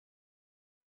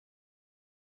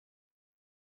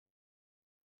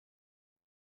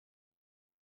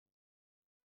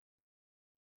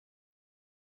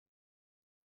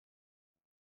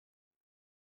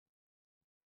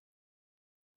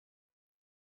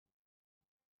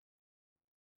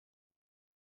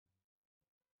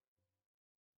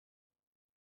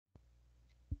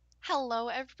Hello,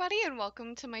 everybody, and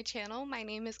welcome to my channel. My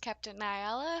name is Captain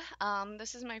Nyala.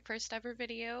 This is my first ever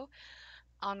video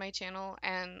on my channel,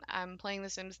 and I'm playing The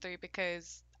Sims 3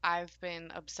 because I've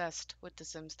been obsessed with The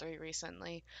Sims 3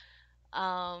 recently.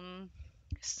 Um,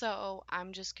 so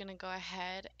I'm just gonna go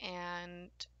ahead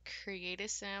and create a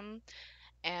sim,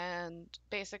 and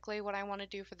basically what I want to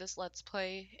do for this Let's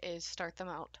Play is start them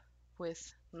out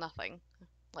with nothing.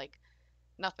 Like,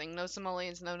 nothing. No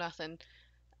simoleons, no nothing.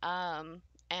 Um,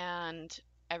 and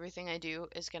everything I do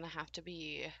is going to have to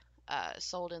be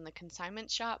sold in the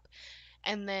consignment shop.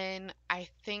 And then I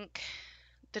think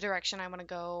the direction I want to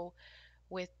go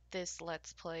with this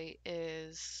Let's Play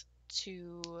is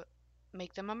to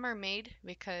make them a mermaid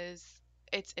because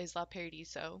it's Isla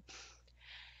Paradiso.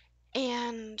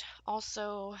 And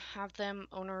also have them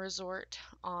own a resort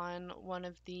on one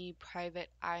of the private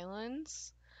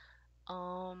islands.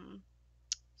 Um,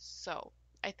 So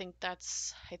I think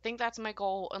that's my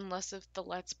goal unless if the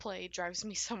Let's Play drives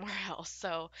me somewhere else.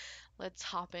 So let's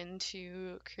hop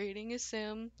into creating a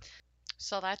sim.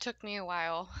 So that took me a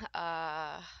while.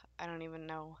 I don't even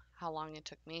know how long it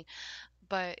took me.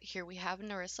 But here we have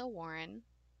Narissa Warren.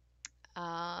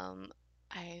 Um,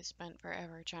 I spent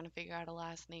forever trying to figure out a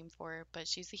last name for her, but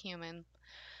she's a human.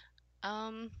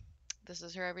 Um, this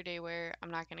is her everyday wear. I'm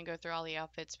not gonna go through all the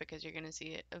outfits because you're gonna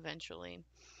see it eventually.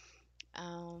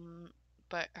 Um,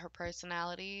 but her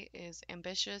personality is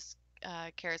ambitious,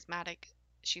 charismatic.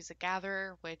 She's a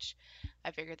gatherer, which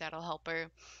I figured that'll help her.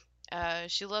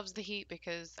 She loves the heat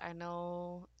because I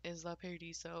know Isla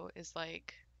Paradiso is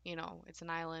like, it's an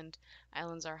island.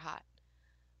 Islands are hot,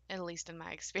 at least in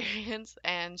my experience.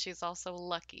 And she's also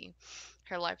lucky.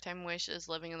 Her lifetime wish is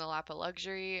living in the lap of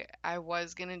luxury. I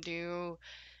was gonna do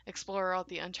explore all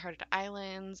the uncharted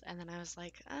islands, and then I was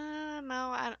like,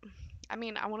 no, I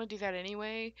mean, I want to do that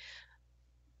anyway,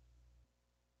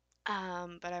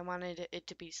 but I wanted it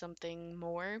to be something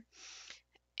more.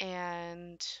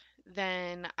 And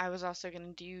then I was also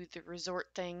going to do the resort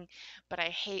thing, but I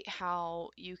hate how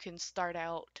you can start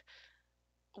out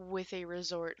with a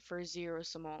resort for 0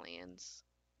 simoleons.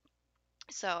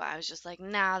 So I was just like,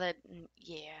 nah,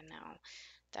 yeah, no,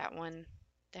 that one,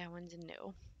 that one's a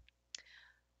no.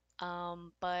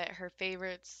 But her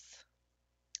favorites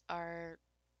are,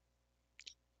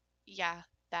 yeah,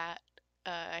 that.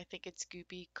 I think it's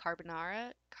Goopy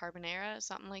Carbonara,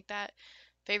 something like that.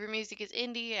 Favorite music is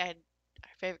indie. Her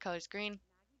favorite color is green.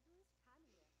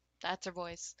 That's her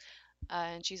voice.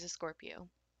 And she's a Scorpio.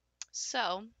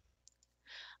 So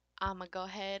I'm gonna go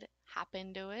ahead, hop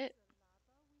into it,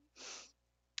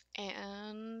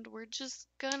 and we're just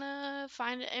gonna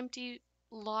find an empty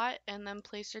lot and then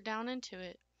place her down into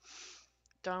it.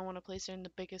 Don't want to place her in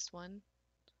the biggest one.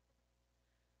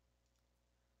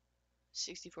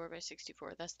 64 by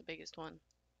 64, that's the biggest one.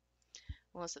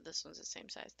 Unless this one's the same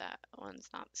size. That one's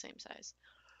not the same size.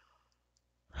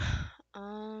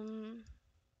 Um,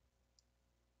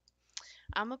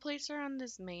 I'm gonna place her on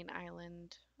this main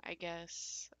island, I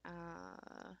guess.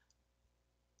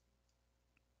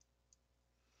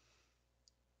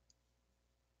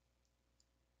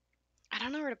 I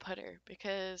don't know where to put her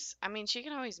because, I mean, she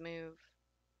can always move.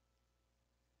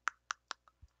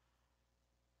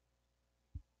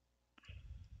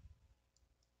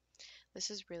 This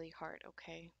is really hard,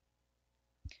 okay.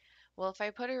 Well, if I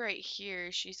put her right here,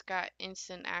 she's got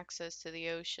instant access to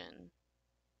the ocean.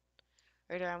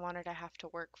 Or do I want her to have to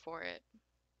work for it?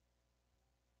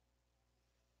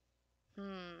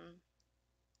 Hmm.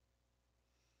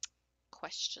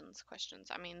 Questions, questions.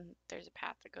 I mean, there's a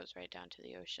path that goes right down to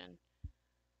the ocean.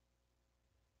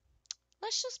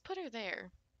 Let's just put her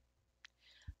there.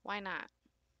 Why not?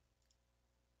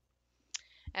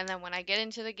 And then when I get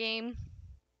into the game,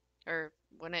 or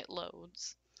when it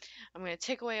loads, I'm going to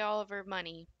take away all of her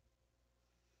money.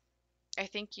 I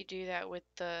think you do that with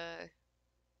the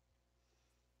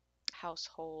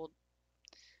household.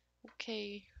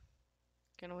 Okay.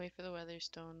 Gonna wait for the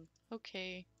Weatherstone.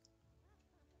 Okay.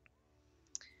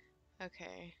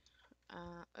 Okay.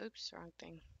 Oops, wrong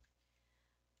thing.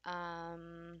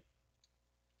 Um,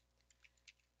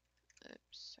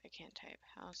 oops, I can't type.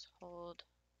 Household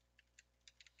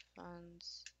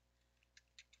funds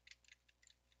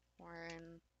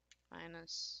Warren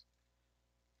minus.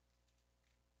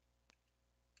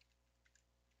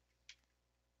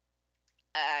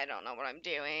 I don't know what I'm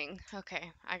doing.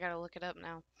 Okay, I gotta look it up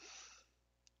now.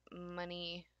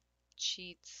 Money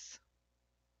cheats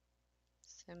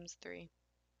Sims 3.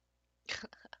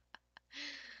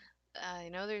 I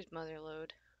know there's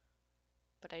Motherload,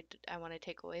 but I want to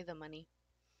take away the money.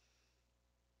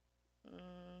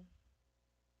 Mm,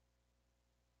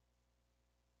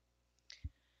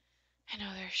 I know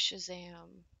there's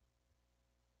Shazam.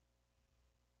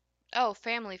 Oh,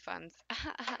 family funds.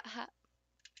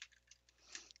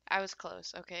 I was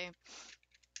close. Okay.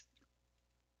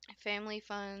 Family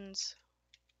funds.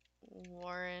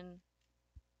 Warren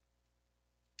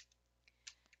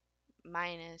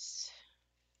minus.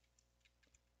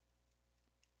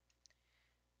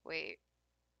 Wait.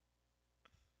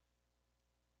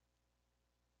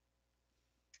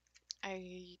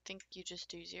 I think you just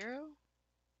do 0.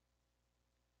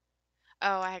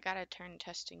 Oh, I gotta turn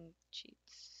testing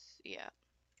cheats. Yeah.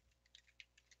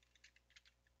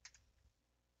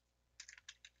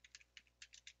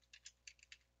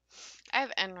 I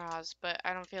have NROS, but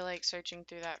I don't feel like searching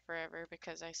through that forever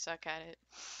because I suck at it.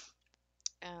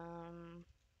 Um,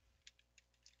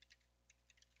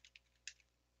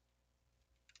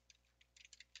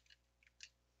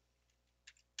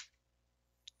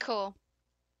 cool.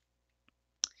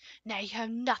 Now you have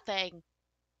nothing.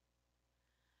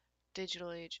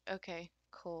 Digital age. Okay,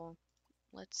 cool.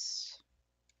 Let's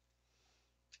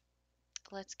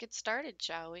let's get started,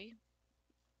 shall we?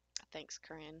 Thanks,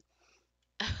 Corinne.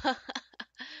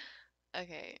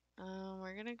 Okay,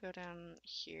 we're gonna go down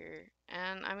here.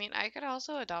 And I mean, I could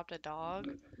also adopt a dog,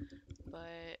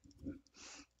 but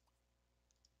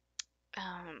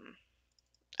um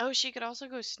oh, she could also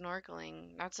go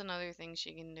snorkeling. That's another thing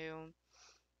she can do.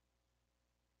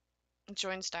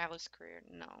 Join stylist career.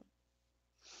 No,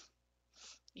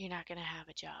 you're not gonna have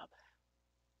a job.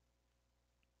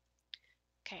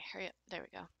 Okay, hurry up. There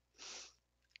we go.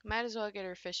 Might as well get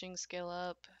her fishing skill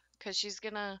up because she's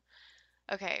gonna.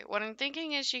 Okay, what I'm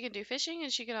thinking is she can do fishing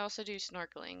and she can also do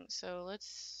snorkeling. So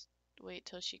let's wait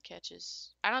till she catches.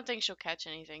 I don't think she'll catch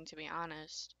anything, to be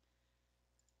honest.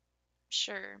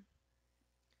 Sure.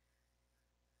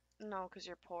 No, because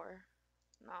you're poor.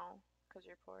 No, because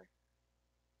you're poor.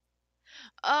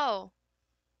 Oh,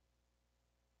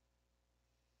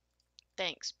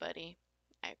 thanks, buddy.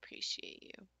 I appreciate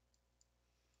you.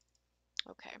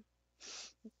 Okay,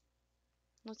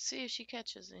 let's see if she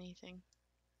catches anything.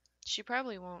 She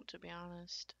probably won't, to be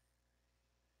honest.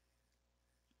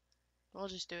 We'll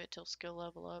just do it till skill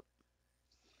level up.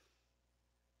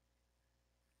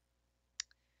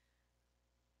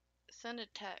 Send a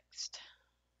text.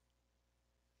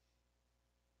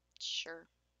 Sure.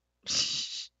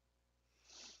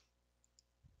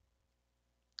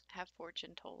 Have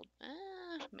fortune told.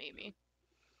 Maybe.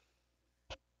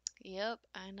 Yep,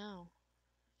 I know.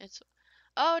 It's.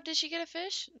 Oh, did she get a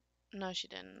fish? No, she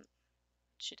didn't.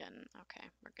 She didn't. Okay,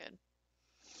 we're good.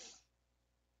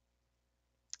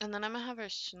 And then I'm gonna have her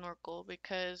snorkel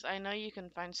because I know you can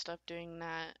find stuff doing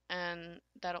that, and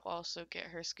that'll also get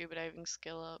her scuba diving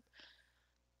skill up.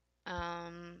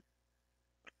 Um,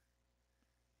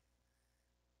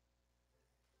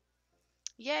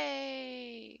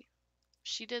 yay!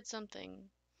 She did something.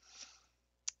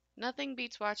 Nothing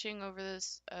beats watching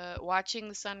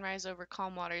the sunrise over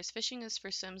calm waters. Fishing is for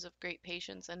Sims of great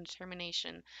patience and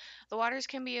determination. The waters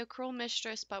can be a cruel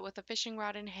mistress, but with a fishing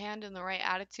rod in hand and the right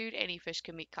attitude, any fish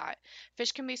can be caught.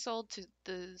 Fish can be sold to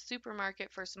the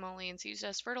supermarket for simoleons, used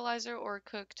as fertilizer, or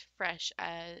cooked fresh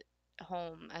at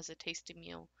home as a tasty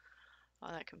meal.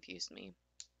 Oh, that confused me.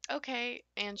 Okay,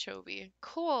 anchovy.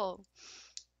 Cool.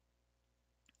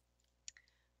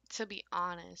 To be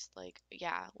honest, like,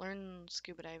 yeah, learn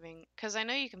scuba diving. Because I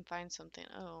know you can find something.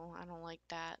 Oh, I don't like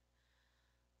that.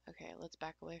 Okay, let's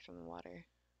back away from the water.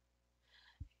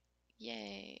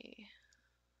 Yay.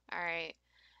 Alright.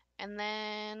 And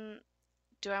then,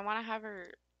 do I want to have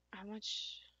her. How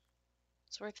much?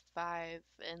 It's worth 5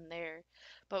 in there.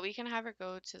 But we can have her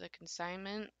go to the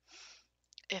consignment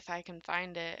if I can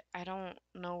find it. I don't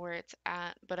know where it's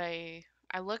at, but I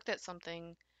looked at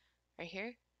something right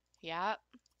here. Yeah,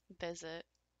 visit.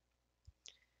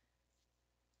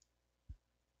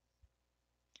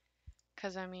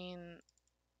 Because I mean,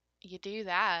 you do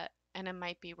that and it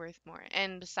might be worth more.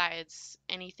 And besides,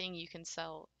 anything you can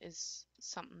sell is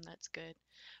something that's good.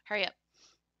 Hurry up.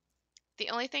 The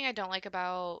only thing I don't like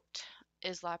about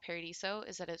Isla Paradiso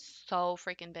is that it's so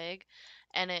freaking big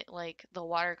and it like the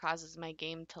water causes my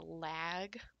game to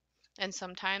lag and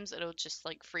sometimes it'll just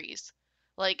like freeze.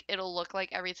 Like it'll look like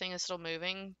everything is still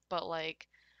moving, but like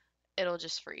it'll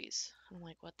just freeze. I'm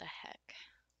like, what the heck?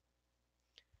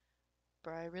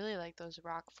 Bro, I really like those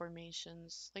rock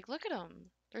formations. Like, look at them.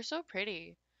 They're so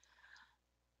pretty.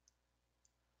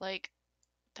 Like,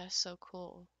 that's so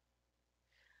cool.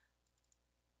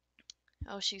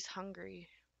 Oh, she's hungry.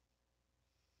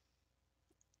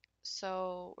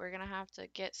 So we're gonna have to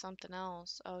get something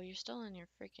else. Oh, you're still in your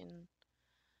freaking.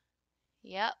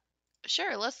 Yep.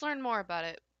 Sure, let's learn more about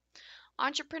it.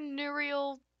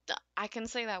 Entrepreneurial. I can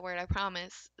say that word, I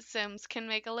promise. Sims can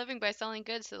make a living by selling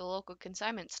goods to the local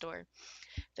consignment store.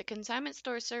 The consignment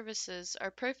store services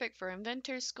are perfect for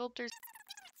inventors, sculptors.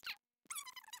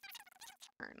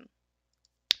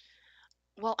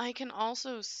 Well, I can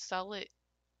also sell it.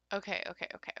 Okay.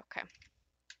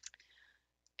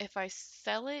 If I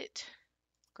sell it,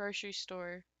 grocery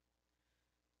store.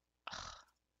 Ugh,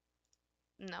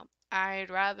 no, I'd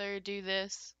rather do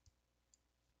this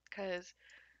because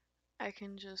I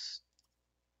can just,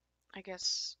 I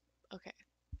guess, okay.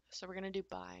 So we're gonna do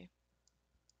buy.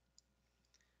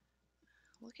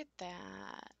 Look at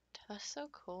that. That's so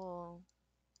cool.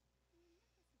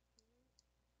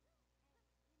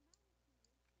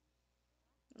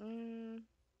 Mm.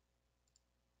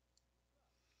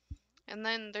 And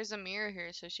then there's a mirror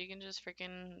here, so she can just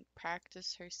freaking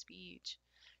practice her speech.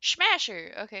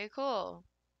 Smasher! Okay, cool.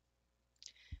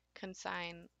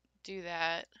 Consign. Do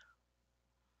that.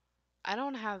 I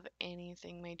don't have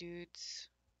anything, my dudes.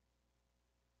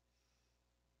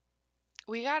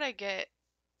 We gotta get.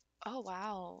 Oh,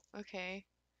 wow. Okay.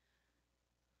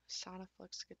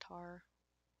 Soniflux guitar.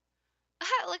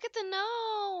 Ah, look at the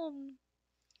gnome!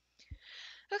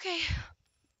 Okay.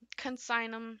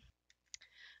 Consign them.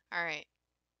 Alright.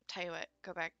 Tell you what.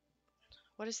 Go back.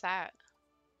 What is that?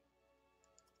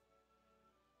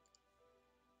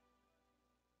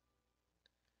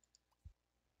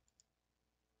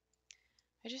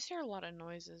 I just hear a lot of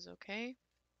noises, okay?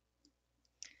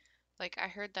 Like, I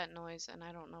heard that noise and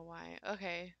I don't know why.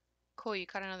 Okay. Cool, you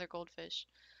caught another goldfish.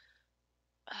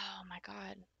 Oh my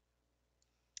god.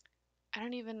 I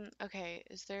don't even. Okay,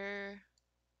 is there.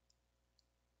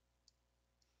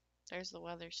 There's the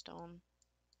Weatherstone.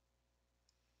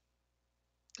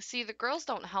 See, the girls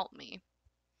don't help me.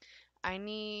 I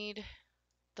need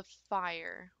the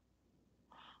fire.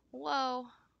 Whoa.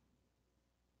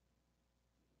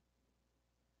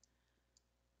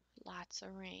 Lots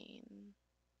of rain.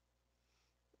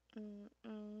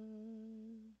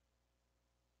 Mm-mm.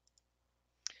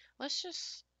 Let's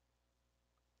just.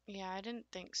 Yeah, I didn't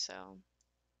think so.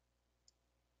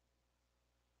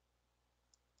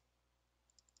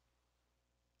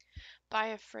 Buy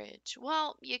a fridge.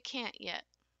 Well, you can't yet.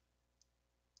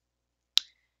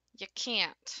 You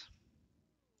can't.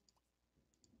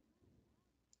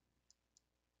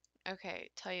 Okay,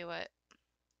 tell you what.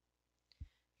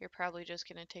 You're probably just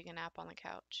gonna take a nap on the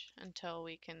couch until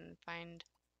we can find.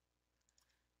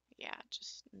 Yeah,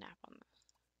 just nap on the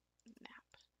nap.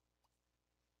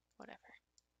 Whatever.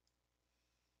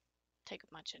 Take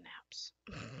a bunch of naps.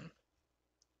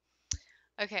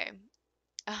 Okay.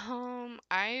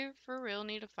 I for real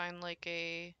need to find like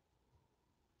a.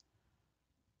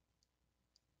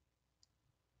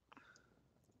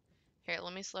 Here,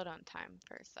 let me slow down time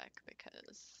for a sec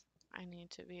because I need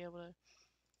to be able to.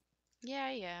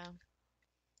 Yeah.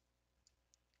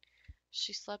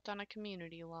 She slept on a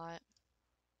community lot.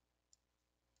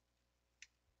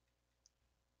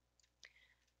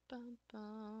 Bum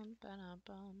bum ba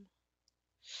bum.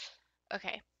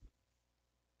 Okay.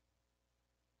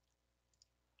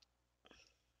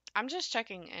 I'm just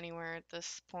checking anywhere at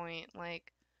this point.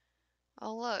 Like,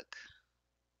 oh look,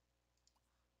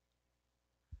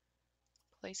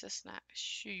 place a snack.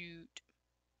 Shoot.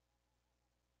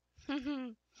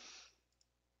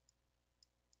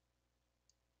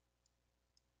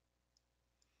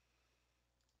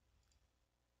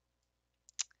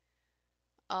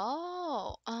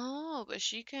 Oh, but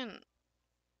she can.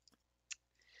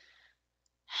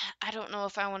 I don't know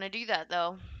if I want to do that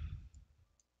though.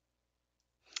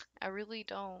 I really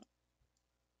don't,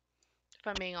 if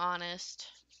I'm being honest.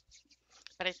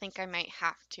 But I think I might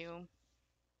have to.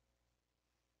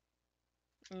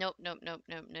 Nope.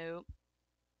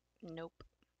 Nope.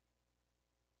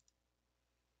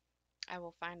 I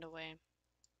will find a way.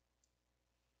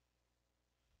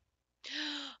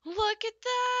 Look at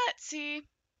that! See?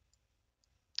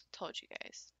 Told you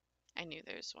guys. I knew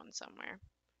there's one somewhere.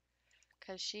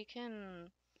 Because she can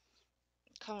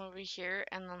come over here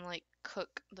and then, like,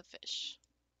 cook the fish.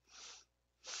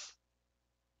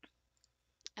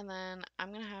 And then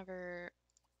I'm gonna have her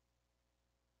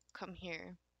come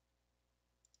here.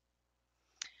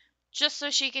 Just so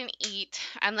she can eat.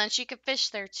 And then she can fish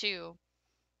there too.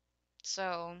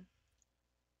 So,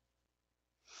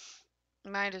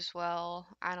 might as well.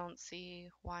 I don't see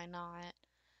why not.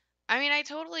 I mean, I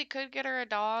totally could get her a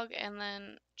dog and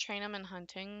then train him in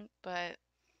hunting, but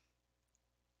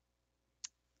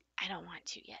I don't want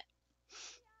to yet.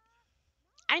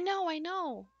 I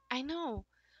know.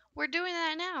 We're doing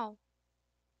that now.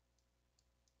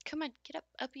 Come on, get up,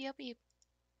 uppy.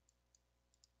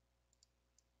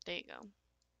 There you go.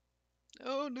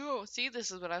 Oh no. See,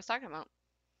 this is what I was talking about.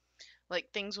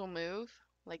 Like things will move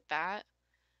like that,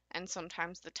 and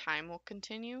sometimes the time will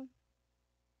continue.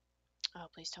 Oh,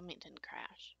 please tell me it didn't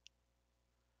crash.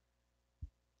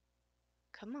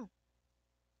 Come on.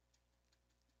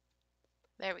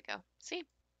 There we go. See?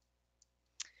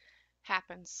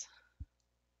 Happens.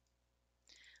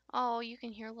 Oh, you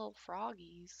can hear little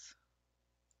froggies.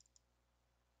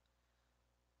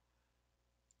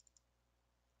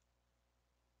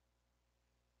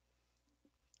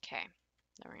 Okay.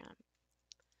 Then we're gonna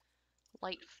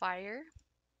light fire.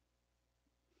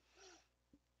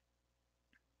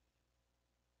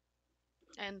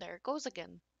 And there it goes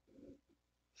again.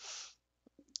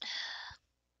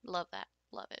 Love that.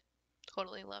 Love it.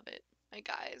 Totally love it. My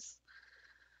guys.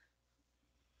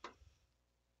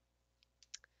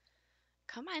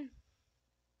 Come on.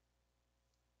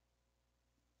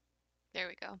 There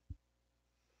we go.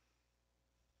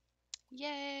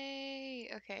 Yay!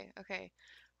 Okay, okay.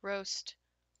 Roast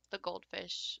the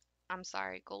goldfish. I'm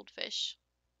sorry, goldfish.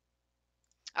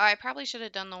 Oh, I probably should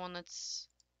have done the one that's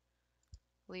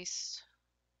at least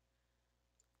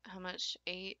how much?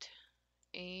 Eight,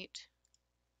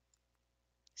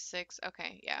 6.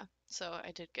 Okay, yeah. So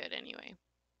I did good anyway.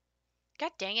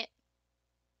 God dang it.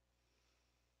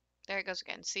 There it goes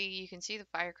again. See, you can see the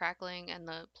fire crackling and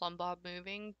the plumb bob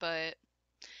moving, but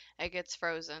it gets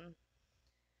frozen.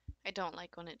 I don't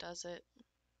like when it does it.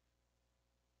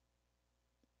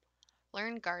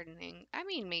 Learn gardening. I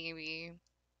mean, maybe.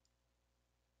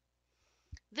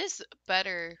 This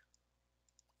better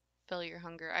fill your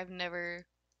hunger. I've never.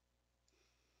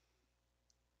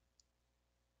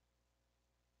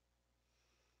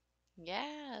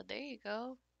 Yeah, there you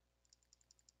go.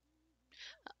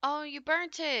 Oh, you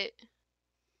burnt it.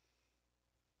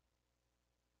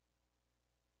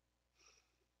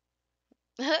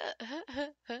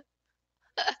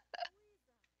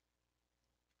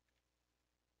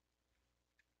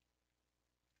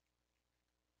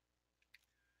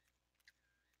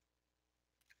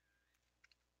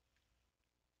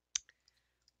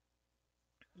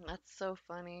 That's so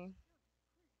funny.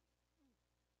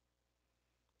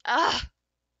 Ah,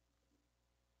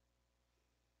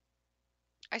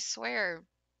 I swear.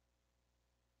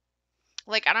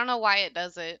 Like, I don't know why it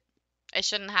does it. I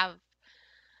shouldn't have.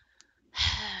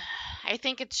 I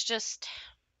think it's just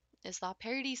Isla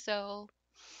Paradiso.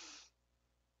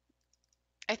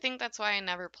 I think that's why I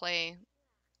never play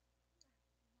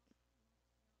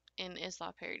in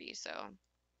Isla Paradiso.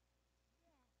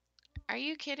 Are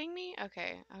you kidding me?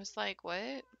 Okay, I was like,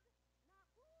 what?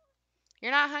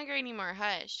 You're not hungry anymore,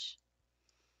 hush.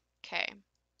 Okay,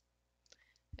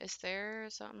 is there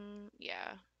something?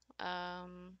 Yeah.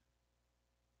 Um,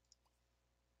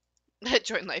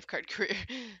 join lifeguard career.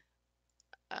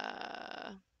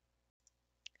 Uh,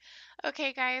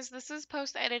 okay, guys, this is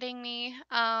post editing me.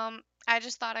 I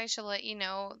just thought I should let you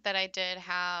know that I did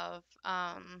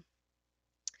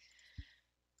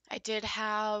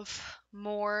have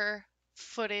more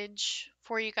footage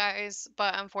for you guys,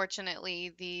 but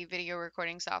unfortunately, the video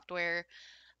recording software,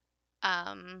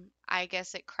 I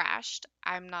guess it crashed.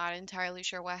 I'm not entirely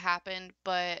sure what happened,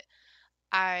 but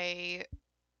I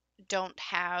don't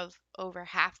have over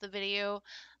half the video.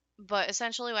 But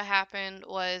essentially, what happened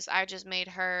was I just made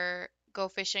her go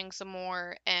fishing some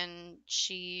more, and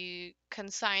she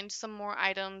consigned some more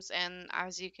items. And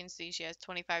as you can see, she has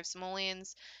 25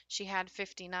 simoleons. She had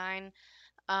 59.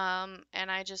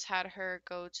 And I just had her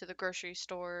go to the grocery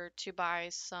store to buy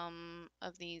some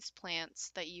of these plants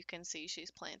that you can see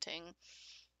she's planting.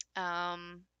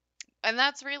 Um, and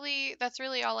that's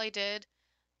really all I did.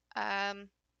 Um,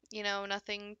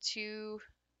 nothing too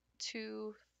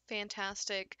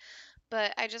fantastic.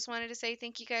 But I just wanted to say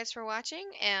thank you guys for watching,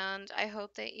 and I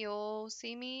hope that you'll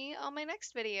see me on my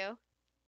next video.